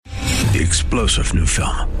the explosive new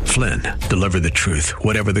film, Flynn, Deliver the Truth,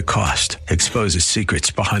 Whatever the Cost, exposes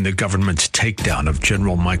secrets behind the government's takedown of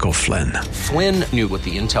General Michael Flynn. Flynn knew what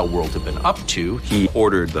the intel world had been up to. He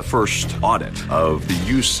ordered the first audit of the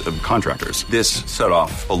use of contractors. This set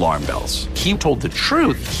off alarm bells. He told the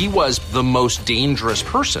truth. He was the most dangerous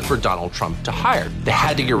person for Donald Trump to hire. They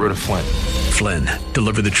had to get rid of Flynn. Flynn,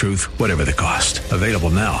 Deliver the Truth, Whatever the Cost. Available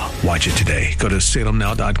now. Watch it today. Go to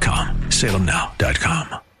salemnow.com.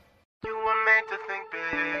 salemnow.com. You were made to think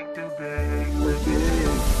big, too big, big.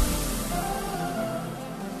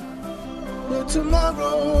 But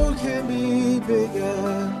tomorrow can be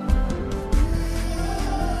bigger.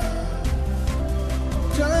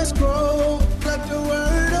 Just grow, let the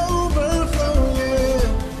word overflow, yeah.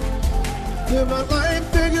 Live a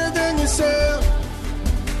life bigger than yourself.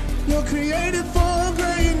 You're created for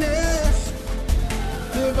greatness.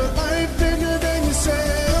 Live a life bigger than yourself.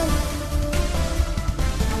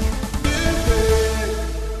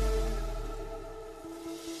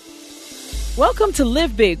 Welcome to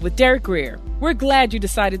Live Big with Derek Grier. We're glad you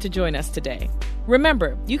decided to join us today.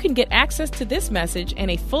 Remember, you can get access to this message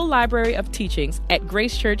and a full library of teachings at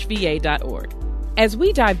gracechurchva.org. As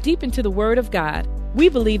we dive deep into the Word of God, we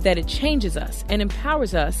believe that it changes us and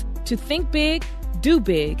empowers us to think big, do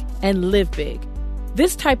big, and live big.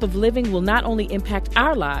 This type of living will not only impact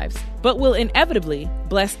our lives, but will inevitably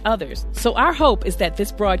bless others. So our hope is that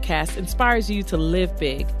this broadcast inspires you to live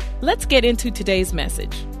big. Let's get into today's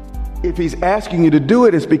message. If he's asking you to do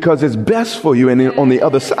it, it's because it's best for you. And on the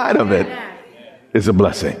other side of it is a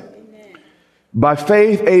blessing. By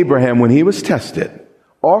faith, Abraham, when he was tested,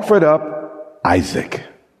 offered up Isaac.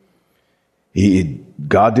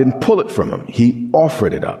 God didn't pull it from him. He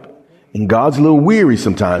offered it up. And God's a little weary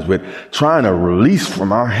sometimes with trying to release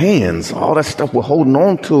from our hands all that stuff we're holding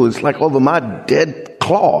on to. It's like over my dead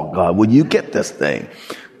claw, God, will you get this thing?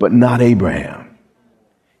 But not Abraham.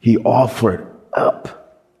 He offered up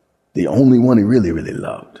the only one he really, really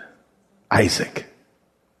loved, Isaac.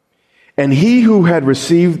 And he who had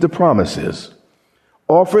received the promises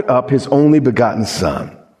offered up his only begotten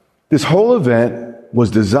son. This whole event was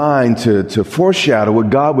designed to foreshadow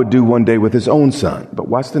what God would do one day with his own son. But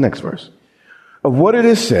watch the next verse. Of what it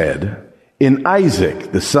is said, in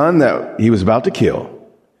Isaac, the son that he was about to kill,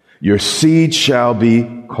 your seed shall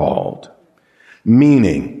be called.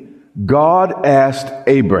 Meaning, God asked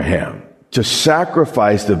Abraham to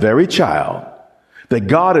sacrifice the very child that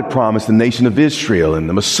God had promised the nation of Israel and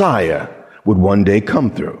the Messiah would one day come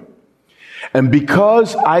through. And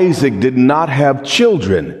because Isaac did not have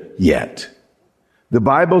children yet, the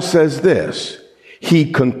Bible says this,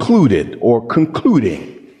 he concluding,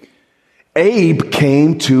 Abe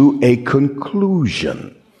came to a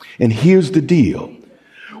conclusion. And here's the deal.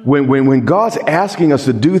 When God's asking us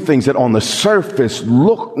to do things that on the surface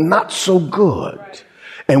look not so good,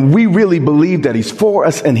 and we really believe that he's for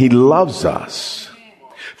us and he loves us,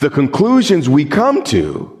 the conclusions we come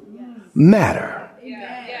to matter.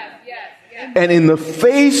 And in the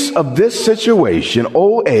face of this situation,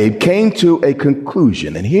 old Abe came to a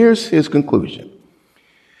conclusion. And here's his conclusion.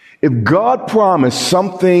 If God promised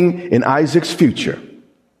something in Isaac's future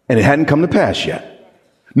and it hadn't come to pass yet,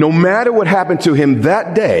 no matter what happened to him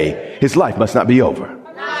that day, his life must not be over.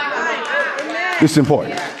 This is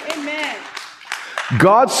important.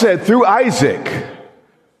 God said through Isaac,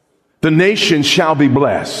 the nation shall be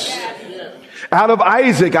blessed. Out of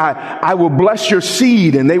Isaac, I will bless your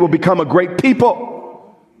seed and they will become a great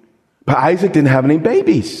people. But Isaac didn't have any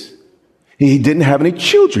babies. He didn't have any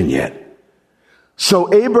children yet.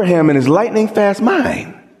 So Abraham, in his lightning fast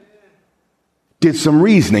mind, did some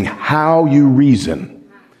reasoning. How you reason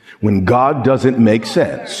when God doesn't make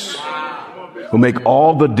sense will make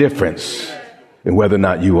all the difference in whether or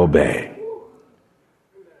not you obey.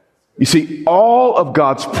 You see, all of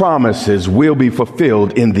God's promises will be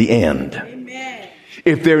fulfilled in the end. Amen.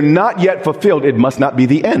 If they're not yet fulfilled, it must not be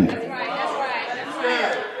the end.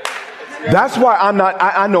 That's why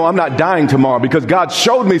I know I'm not dying tomorrow, because God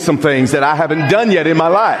showed me some things that I haven't done yet in my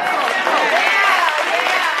life.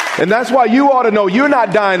 And that's why you ought to know you're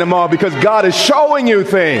not dying tomorrow, because God is showing you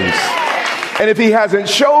things. And if he hasn't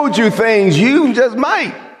showed you things, you just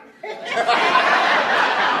might.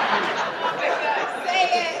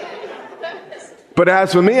 But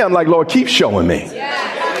as for me, I'm like, Lord, keep showing me.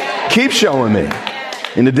 Keep showing me.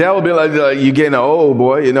 And the devil be like, you're getting old,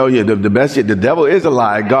 boy. You know, the best yet, the devil is a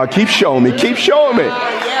lie. God, keep showing me. Keep showing me.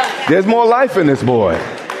 There's more life in this boy.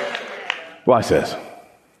 Watch this.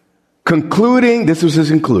 Concluding, this was his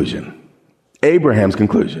conclusion. Abraham's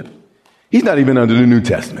conclusion. He's not even under the New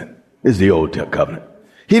Testament. It's the Old Covenant.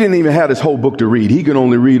 He didn't even have this whole book to read. He could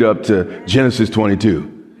only read up to Genesis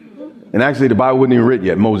 22. And actually, the Bible wasn't even written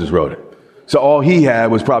yet. Moses wrote it. So all he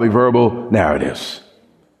had was probably verbal narratives.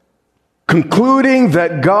 Concluding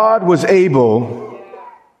that God was able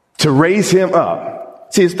to raise him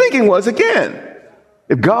up. See, his thinking was, again,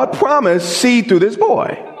 if God promised seed through this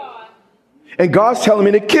boy, and God's telling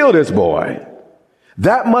me to kill this boy,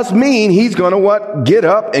 that must mean he's going to what? Get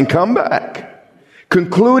up and come back.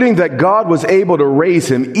 Concluding that God was able to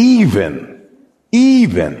raise him even.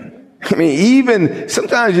 I mean, even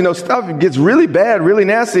sometimes, stuff gets really bad, really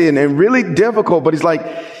nasty and really difficult, but he's like,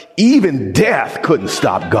 even death couldn't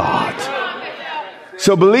stop God.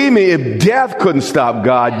 So believe me, if death couldn't stop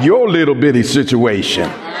God, your little bitty situation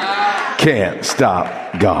can't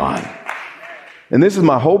stop God. And this is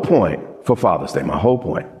my whole point for Father's Day, my whole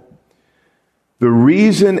point. The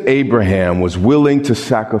reason Abraham was willing to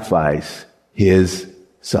sacrifice his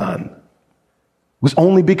son was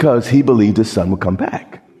only because he believed his son would come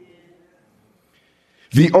back.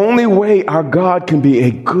 The only way our God can be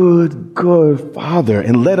a good father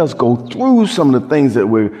and let us go through some of the things that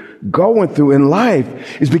we're going through in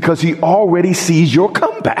life is because he already sees your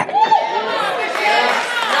comeback.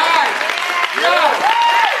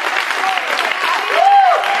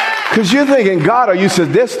 Because you're thinking, God, are you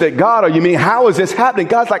sadistic? God, are you mean, how is this happening?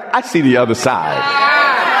 God's like, I see the other side.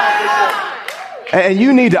 And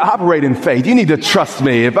you need to operate in faith. You need to trust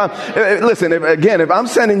me. If I'm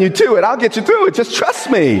sending you to it, I'll get you through it. Just trust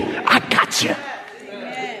me. I got you.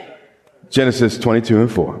 Genesis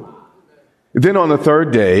 22:4. Then on the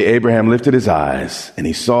third day, Abraham lifted his eyes and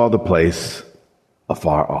he saw the place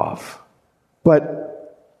afar off.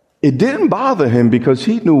 But it didn't bother him because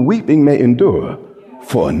he knew weeping may endure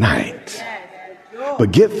for a night.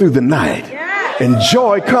 But get through the night and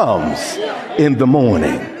joy comes in the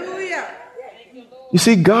morning. You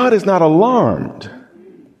see, God is not alarmed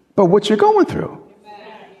by what you're going through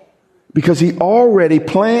because he already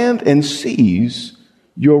planned and sees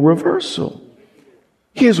your reversal.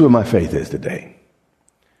 Here's where my faith is today.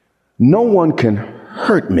 No one can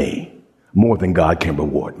hurt me more than God can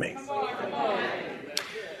reward me.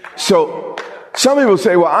 So some people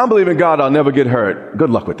say, well, I'm believing God, I'll never get hurt. Good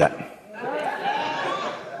luck with that.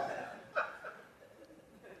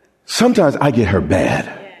 Sometimes I get hurt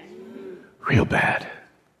bad. Real bad.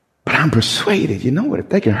 But I'm persuaded, you know what, if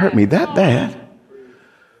they can hurt me that bad,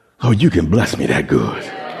 oh, you can bless me that good.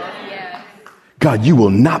 God, you will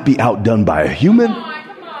not be outdone by a human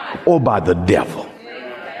or by the devil.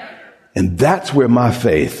 And that's where my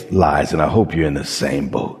faith lies, and I hope you're in the same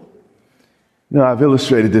boat. I've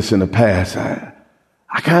illustrated this in the past. I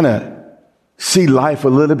kind of see life a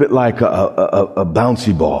little bit like a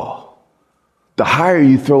bouncy ball. The higher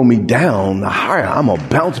you throw me down, the higher I'm going to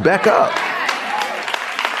bounce back up.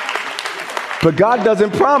 But God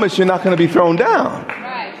doesn't promise you're not going to be thrown down.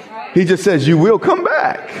 He just says you will come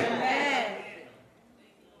back.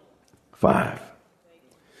 5.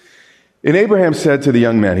 And Abraham said to the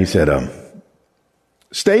young man, he said,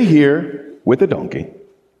 stay here with the donkey.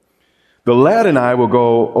 The lad and I will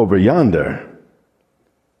go over yonder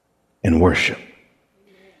and worship.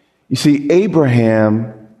 You see,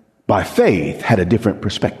 Abraham, by faith, had a different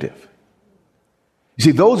perspective. You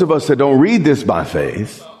see, those of us that don't read this by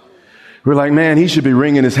faith, we're like, man, he should be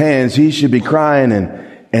wringing his hands. He should be crying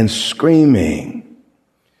and screaming.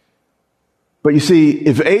 But you see,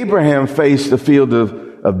 if Abraham faced a field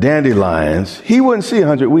of dandelions, he wouldn't see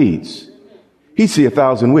 100 weeds. He'd see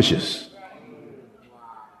 1,000 wishes.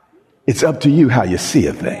 It's up to you how you see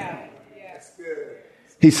a thing.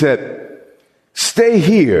 He said, stay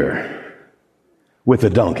here with the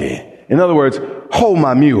donkey. In other words, hold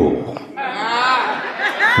my mule.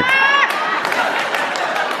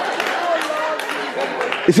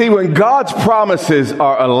 You see, when God's promises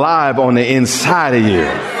are alive on the inside of you,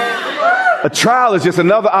 a trial is just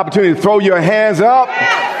another opportunity to throw your hands up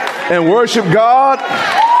and worship God.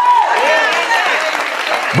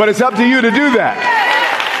 But it's up to you to do that.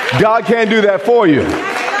 God can't do that for you.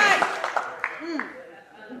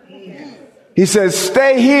 He says,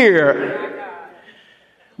 stay here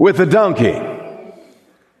with the donkey,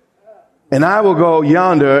 and I will go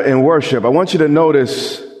yonder and worship. I want you to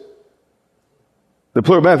notice the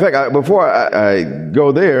plural. Matter of fact, before I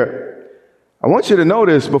go there, I want you to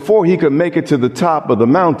notice before he could make it to the top of the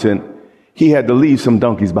mountain, he had to leave some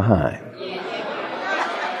donkeys behind.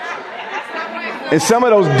 And some of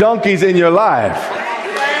those donkeys in your life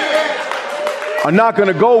are not going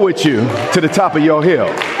to go with you to the top of your hill.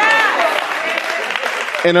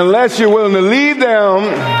 And unless you're willing to leave them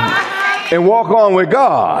and walk on with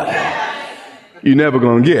God, you're never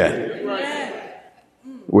going to get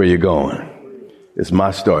where you're going. It's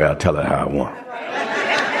my story. I'll tell it how I want.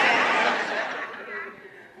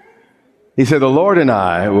 He said, the Lord and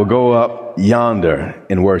I will go up yonder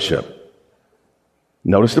and worship.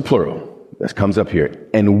 Notice the plural. That comes up here.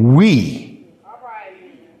 And we.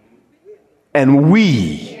 And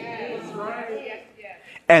we.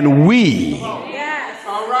 And we.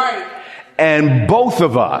 And both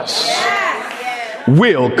of us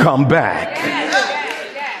will come back.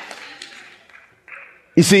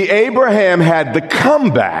 You see, Abraham had the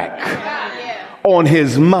comeback on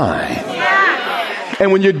his mind.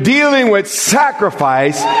 And when you're dealing with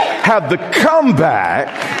sacrifice, have the comeback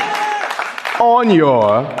on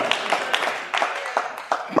your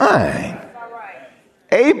mind.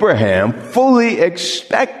 Abraham fully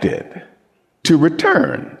expected to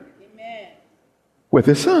return with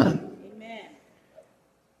his son.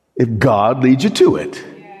 If God leads you to it,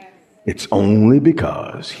 it's only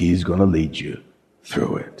because he's going to lead you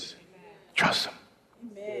through it. Trust him.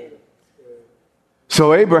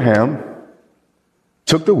 So Abraham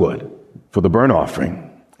took the wood for the burnt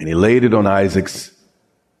offering and he laid it on Isaac's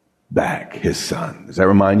back, his son. Does that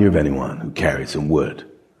remind you of anyone who carried some wood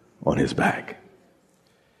on his back?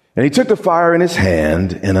 And he took the fire in his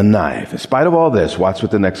hand and a knife. In spite of all this, watch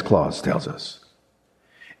what the next clause tells us.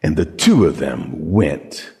 And the two of them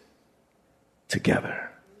went together.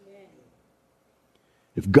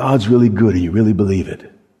 If God's really good and you really believe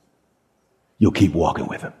it, you'll keep walking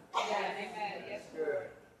with him.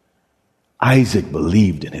 Isaac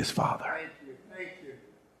believed in his father.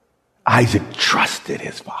 Isaac trusted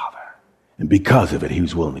his father. And because of it, he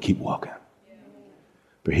was willing to keep walking.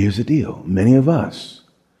 But here's the deal. Many of us,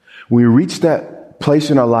 when we reach that place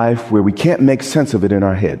in our life where we can't make sense of it in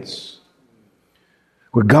our heads,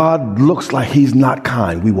 where God looks like he's not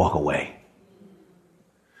kind, we walk away.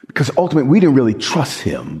 Because ultimately, we didn't really trust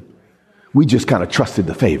him. We just kind of trusted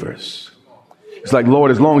the favors. It's like, Lord,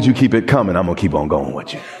 as long as you keep it coming, I'm going to keep on going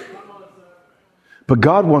with you. But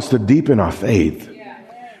God wants to deepen our faith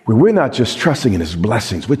where we're not just trusting in his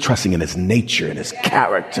blessings, we're trusting in his nature and his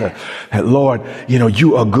character. That, Lord,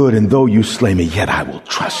 you are good, and though you slay me, yet I will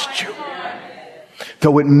trust you.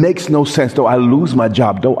 Though it makes no sense, though I lose my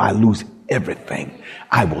job, though I lose everything,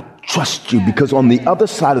 I will trust you, because on the other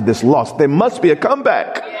side of this loss, there must be a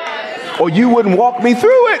comeback, or you wouldn't walk me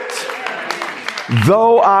through it.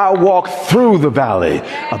 Though I walk through the valley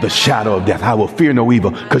of the shadow of death, I will fear no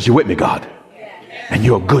evil, because you're with me, God. And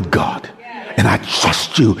you're a good God. And I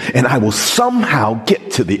trust you, and I will somehow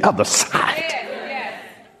get to the other side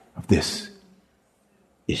of this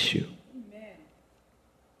issue.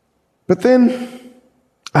 But then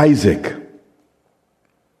Isaac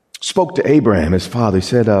spoke to Abraham, his father. He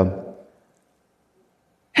said,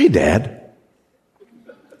 hey, Dad,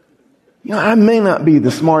 I may not be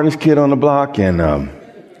the smartest kid on the block, and I've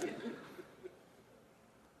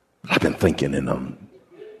been thinking, and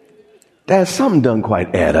Dad, something doesn't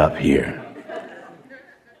quite add up here.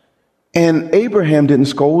 And Abraham didn't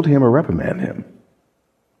scold him or reprimand him.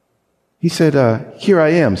 He said, here I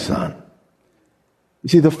am, son. You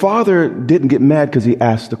see, the father didn't get mad because he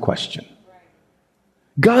asked a question.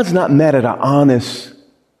 God's not mad at our honest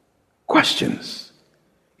questions.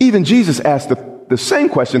 Even Jesus asked the same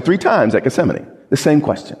question 3 times at Gethsemane. The same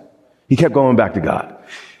question. He kept going back to God.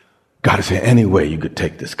 God is saying, any way you could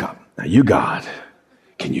take this cup. Now you, God,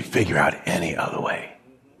 can you figure out any other way?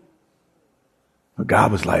 But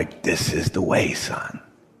God was like, this is the way, son.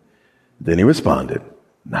 Then he responded,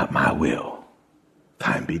 not my will.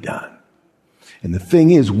 Time be done. And the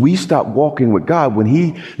thing is, we stop walking with God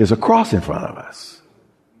when there's a cross in front of us.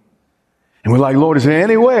 And we're like, Lord, is there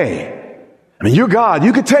any way? I mean, you're God.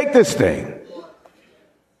 You could take this thing.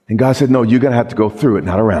 And God said, no, you're going to have to go through it,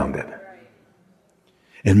 not around it.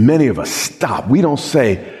 And many of us stop. We don't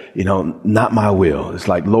say, not my will. It's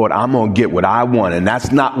like, Lord, I'm going to get what I want, and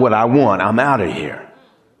that's not what I want. I'm out of here.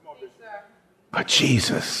 But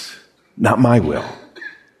Jesus, not my will,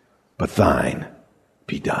 but thine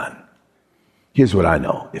be done. Here's what I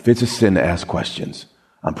know. If it's a sin to ask questions,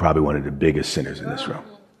 I'm probably one of the biggest sinners in this room.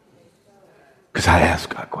 Because I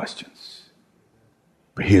ask God questions.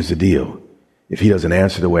 But here's the deal. If he doesn't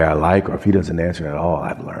answer the way I like, or if he doesn't answer at all,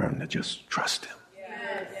 I've learned to just trust him.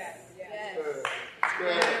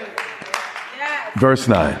 Verse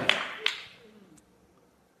 9.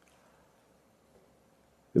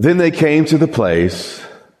 Then they came to the place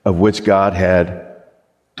of which God had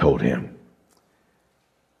told him.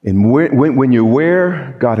 And when you're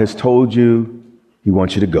where God has told you, he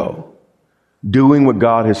wants you to go. Doing what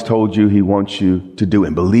God has told you he wants you to do,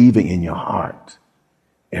 and believing in your heart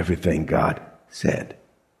everything God said,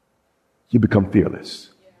 you become fearless.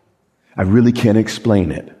 I really can't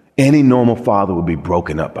explain it. Any normal father would be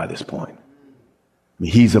broken up by this point.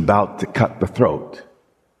 He's about to cut the throat.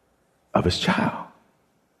 of his child.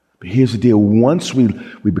 But here's the deal. Once we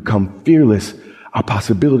become fearless, our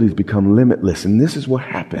possibilities become limitless. And this is what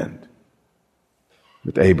happened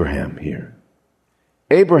with Abraham here.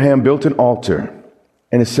 Abraham built an altar,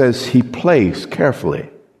 and it says he placed carefully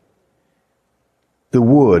the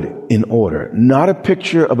wood in order. Not a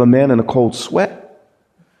picture of a man in a cold sweat.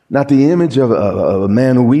 Not the image of a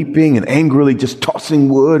man weeping and angrily just tossing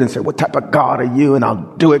wood and say, what type of God are you? And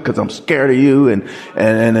I'll do it because I'm scared of you. And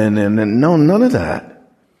no, none of that.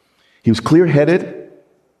 He was clear-headed.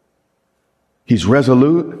 He's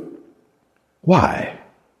resolute. Why?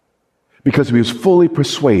 Because he was fully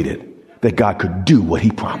persuaded that God could do what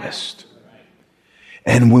he promised.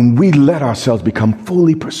 And when we let ourselves become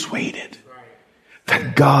fully persuaded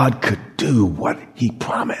that God could do what he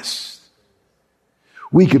promised,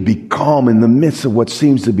 we could be calm in the midst of what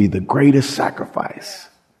seems to be the greatest sacrifice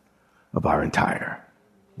of our entire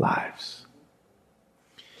lives.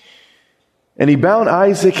 And he bound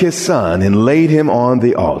Isaac, his son, and laid him on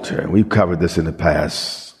the altar. We've covered this in the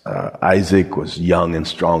past. Isaac was young and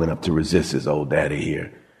strong enough to resist his old daddy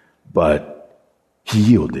here, but he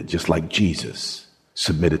yielded just like Jesus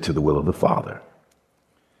submitted to the will of the Father.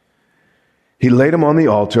 He laid him on the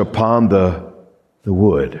altar upon the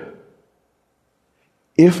wood.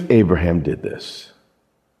 If Abraham did this,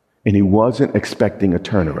 and he wasn't expecting a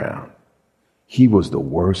turnaround, he was the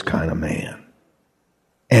worst kind of man.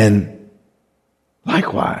 And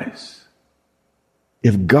likewise,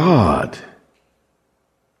 if God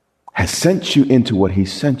has sent you into what he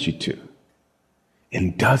sent you to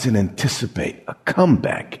and doesn't anticipate a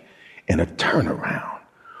comeback and a turnaround,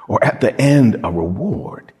 or at the end, a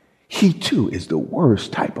reward, he too is the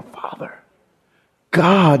worst type of father.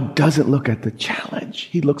 God doesn't look at the challenge.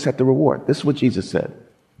 He looks at the reward. This is what Jesus said.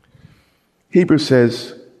 Hebrews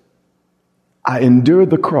says, I endured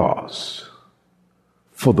the cross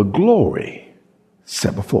for the glory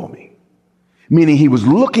set before me. Meaning he was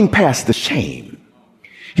looking past the shame.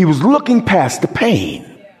 He was looking past the pain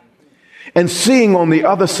and seeing on the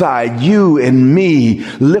other side you and me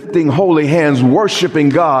lifting holy hands, worshiping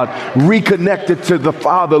God, reconnected to the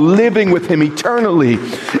Father, living with him eternally.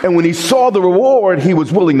 And when he saw the reward, he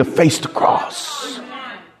was willing to face the cross.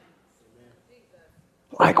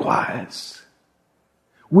 Likewise,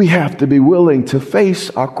 we have to be willing to face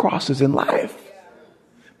our crosses in life,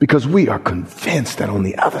 because we are convinced that on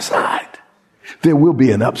the other side, there will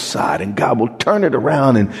be an upside, and God will turn it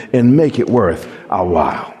around and make it worth our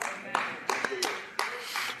while.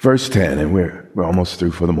 Verse 10, and we're almost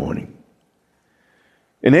through for the morning.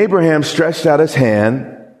 And Abraham stretched out his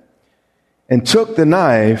hand and took the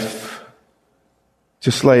knife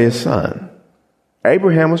to slay his son.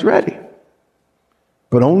 Abraham was ready,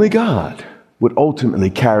 but only God would ultimately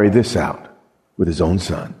carry this out with his own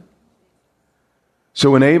son. So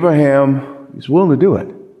when Abraham is willing to do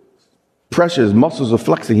it, pressure, his muscles are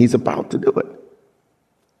flexing, he's about to do it.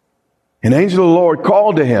 An angel of the Lord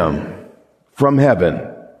called to him from heaven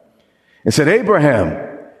and said,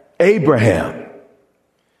 Abraham, Abraham.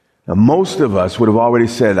 Now, most of us would have already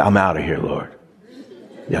said, I'm out of here, Lord.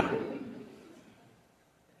 Yeah.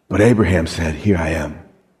 But Abraham said, here I am.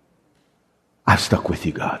 I've stuck with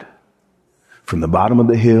you, God. From the bottom of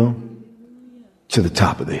the hill to the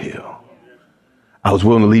top of the hill. I was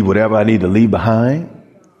willing to leave whatever I need to leave behind.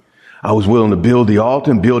 I was willing to build the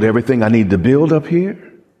altar and build everything I need to build up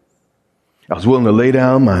here. I was willing to lay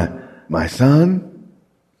down my son.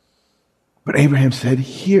 But Abraham said,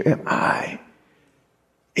 here am I.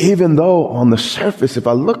 Even though on the surface, if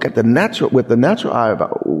I look at with the natural eye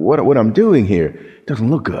about what I'm doing here, it doesn't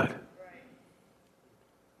look good.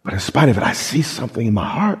 But in spite of it, I see something in my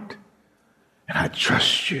heart and I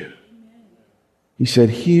trust you. He said,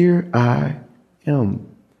 here I am.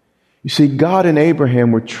 You see, God and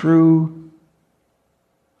Abraham were true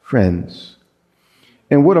friends.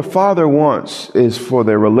 And what a father wants is for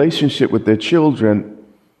their relationship with their children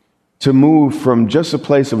to move from just a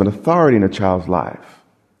place of an authority in a child's life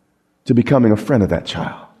to becoming a friend of that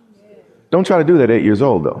child. Don't try to do that at 8 years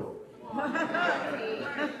old, though.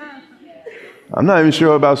 I'm not even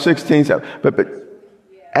sure about 16, but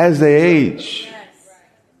as they age,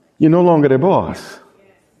 you're no longer their boss.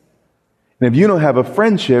 And if you don't have a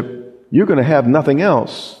friendship, you're going to have nothing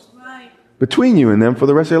else between you and them for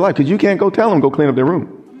the rest of their life, because you can't go tell them, go clean up their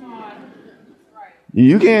room.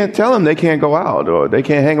 You can't tell them they can't go out or they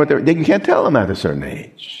can't hang with you can't tell them at a certain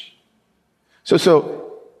age.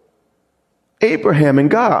 So Abraham and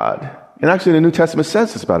God, and actually the New Testament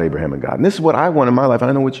says this about Abraham and God, and this is what I want in my life, and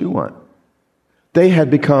I know what you want. They had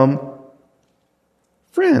become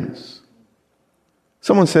friends.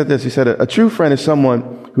 Someone said this, he said, a true friend is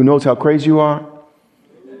someone who knows how crazy you are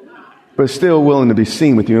but still willing to be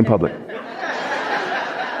seen with you in public.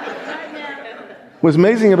 What's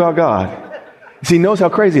amazing about God is he knows how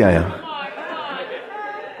crazy I am.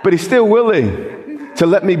 But he's still willing to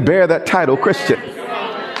let me bear that title, Christian.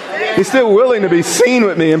 He's still willing to be seen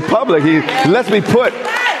with me in public. He lets me put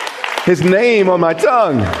his name on my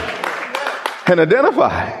tongue and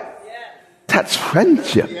identify. That's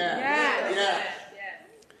friendship.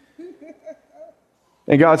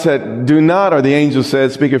 And God said, do not, or the angel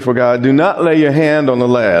said, speaking for God, do not lay your hand on the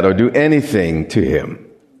lad or do anything to him.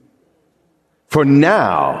 For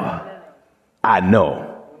now, I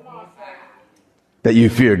know that you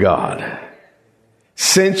fear God,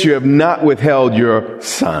 since you have not withheld your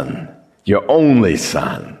son, your only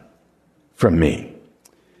son, from me.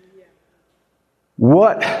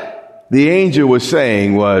 What the angel was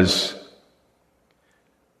saying was,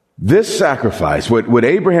 this sacrifice, what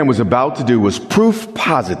Abraham was about to do, was proof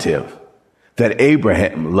positive that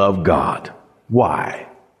Abraham loved God. Why?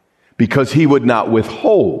 Because he would not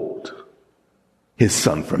withhold his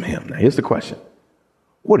son from him. Now, here's the question.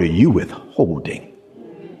 What are you withholding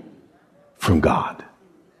from God?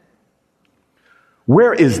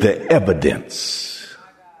 Where is the evidence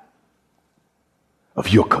of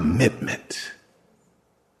your commitment?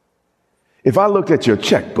 If I looked at your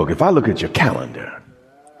checkbook, if I look at your calendar,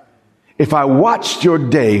 if I watched your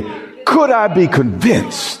day, could I be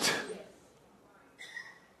convinced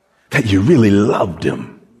that you really loved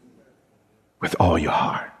him with all your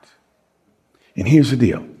heart? And here's the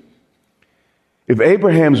deal. If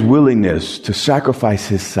Abraham's willingness to sacrifice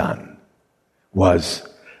his son was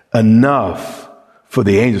enough for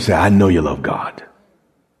the angel to say, I know you love God,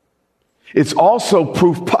 it's also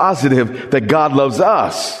proof positive that God loves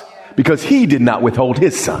us because he did not withhold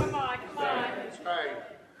his son.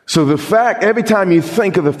 So the fact, every time you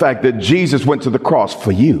think of the fact that Jesus went to the cross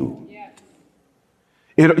for you,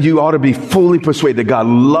 you ought to be fully persuaded that God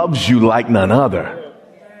loves you like none other.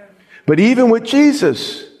 But even with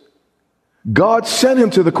Jesus, God sent him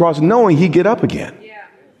to the cross knowing he'd get up again.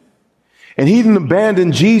 And he didn't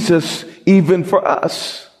abandon Jesus even for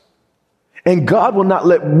us. And God will not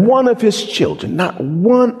let one of his children, not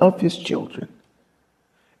one of his children,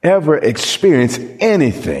 ever experience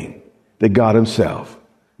anything that God himself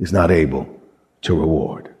is not able to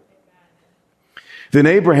reward. Then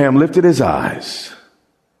Abraham lifted his eyes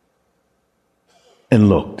and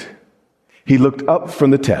looked. He looked up from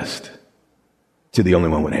the test to the only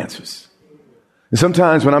one with answers. And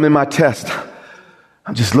sometimes when I'm in my test,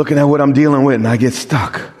 I'm just looking at what I'm dealing with and I get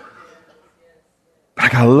stuck. But I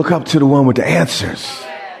got to look up to the one with the answers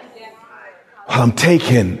while I'm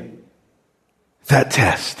taking that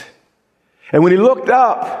test. And when he looked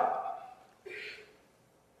up,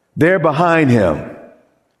 there behind him,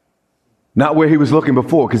 not where he was looking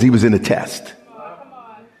before because he was in a test.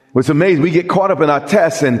 What's amazing, we get caught up in our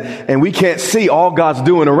tests and we can't see all God's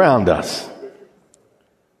doing around us.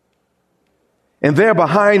 And there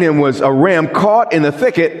behind him was a ram caught in the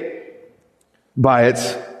thicket by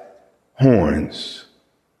its horns.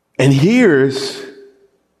 And here's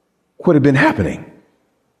what had been happening.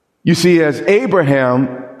 You see, as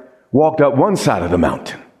Abraham walked up one side of the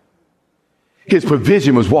mountain, his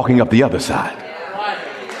provision was walking up the other side.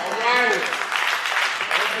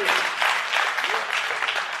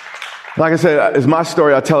 Like I said, it's my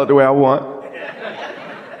story. I tell it the way I want.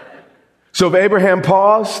 So if Abraham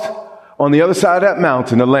paused on the other side of that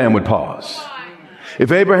mountain, the lamb would pause.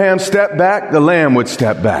 If Abraham stepped back, the lamb would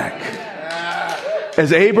step back.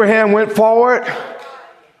 As Abraham went forward,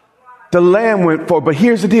 the lamb went forward. But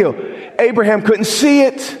here's the deal. Abraham couldn't see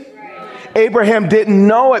it. Abraham didn't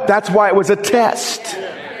know it. That's why it was a test.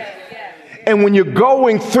 And when you're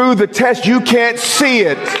going through the test, you can't see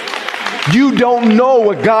it. You don't know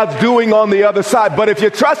what God's doing on the other side. But if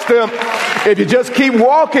you trust him, if you just keep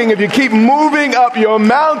walking, if you keep moving up your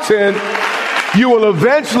mountain, you will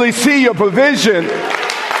eventually see your provision.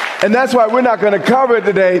 And that's why we're not going to cover it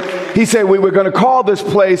today. He said we're going to call this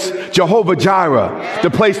place Jehovah Jireh,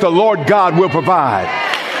 the place the Lord God will provide.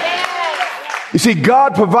 You see,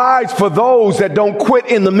 God provides for those that don't quit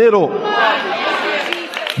in the middle.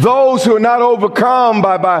 Those who are not overcome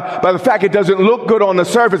by the fact it doesn't look good on the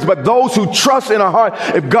surface, but those who trust in our heart,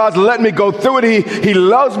 if God's let me go through it, he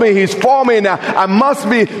loves me, he's for me, and I must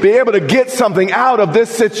be able to get something out of this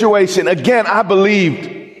situation. Again, I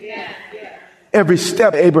believed every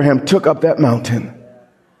step Abraham took up that mountain,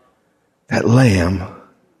 that lamb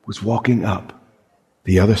was walking up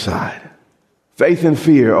the other side. Faith and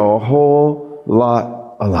fear are a whole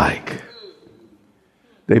lot alike.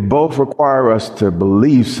 They both require us to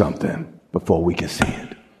believe something before we can see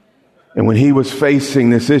it. And when he was facing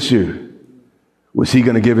this issue, Was he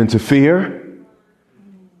going to give in to fear?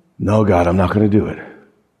 No, God, I'm not going to do it.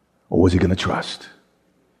 Or was he going to trust?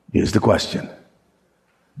 Here's the question.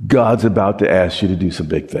 God's about to ask you to do some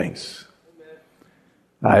big things.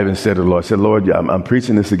 I even said to the Lord, Lord, I'm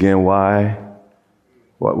preaching this again. Why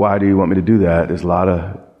do you want me to do that? There's a lot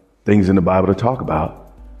of things in the Bible to talk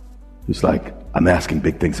about. It's like, I'm asking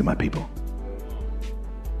big things of my people.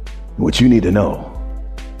 And what you need to know,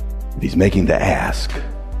 if he's making the ask,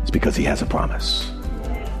 it's because he has a promise.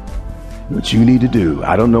 What you need to do,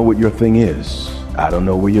 I don't know what your thing is. I don't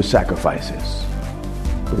know where your sacrifice is.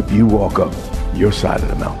 But if you walk up your side of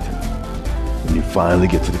the mountain, when you finally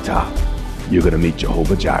get to the top, you're going to meet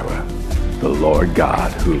Jehovah Jireh, the Lord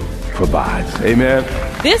God who provides. Amen.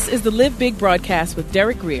 This is the Live Big broadcast with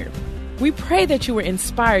Derek Grier. We pray that you were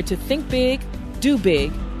inspired to think big, do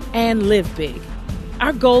big, and live big.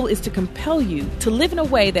 Our goal is to compel you to live in a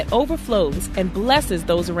way that overflows and blesses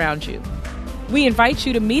those around you. We invite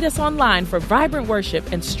you to meet us online for vibrant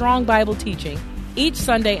worship and strong Bible teaching each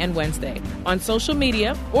Sunday and Wednesday on social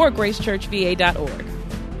media or gracechurchva.org.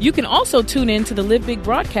 You can also tune in to the Live Big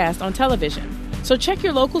broadcast on television. So check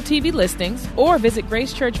your local TV listings or visit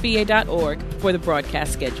gracechurchva.org for the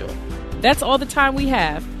broadcast schedule. That's all the time we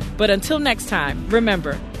have. But until next time,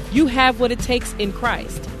 remember, you have what it takes in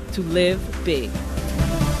Christ to live big.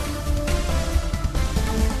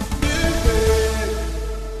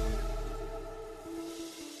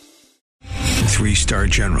 Three-star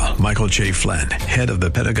General Michael J. Flynn, head of the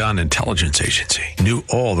Pentagon Intelligence Agency, knew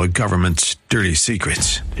all the government's dirty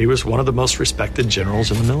secrets. He was one of the most respected generals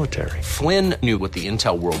in the military. Flynn knew what the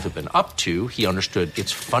intel world had been up to. He understood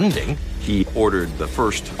its funding. He ordered the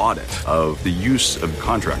first audit of the use of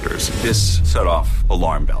contractors. This set off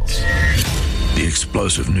alarm bells. The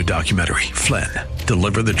explosive new documentary, Flynn,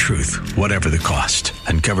 Deliver the Truth, Whatever the Cost,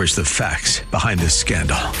 uncovers the facts behind this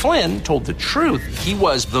scandal. Flynn told the truth. He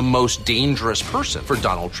was the most dangerous person for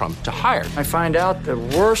Donald Trump to hire. I find out the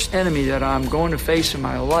worst enemy that I'm going to face in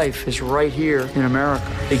my life is right here in America.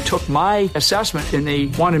 They took my assessment and they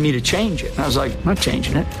wanted me to change it. And I was like, I'm not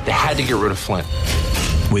changing it. They had to get rid of Flynn.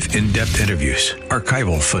 With in-depth interviews,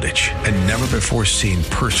 archival footage, and never-before-seen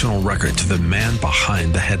personal records of the man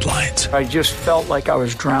behind the headlines. I just felt like I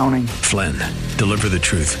was drowning. Flynn, Deliver the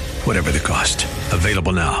Truth, Whatever the Cost.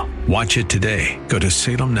 Available now. Watch it today. Go to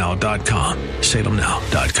salemnow.com.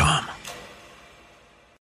 salemnow.com.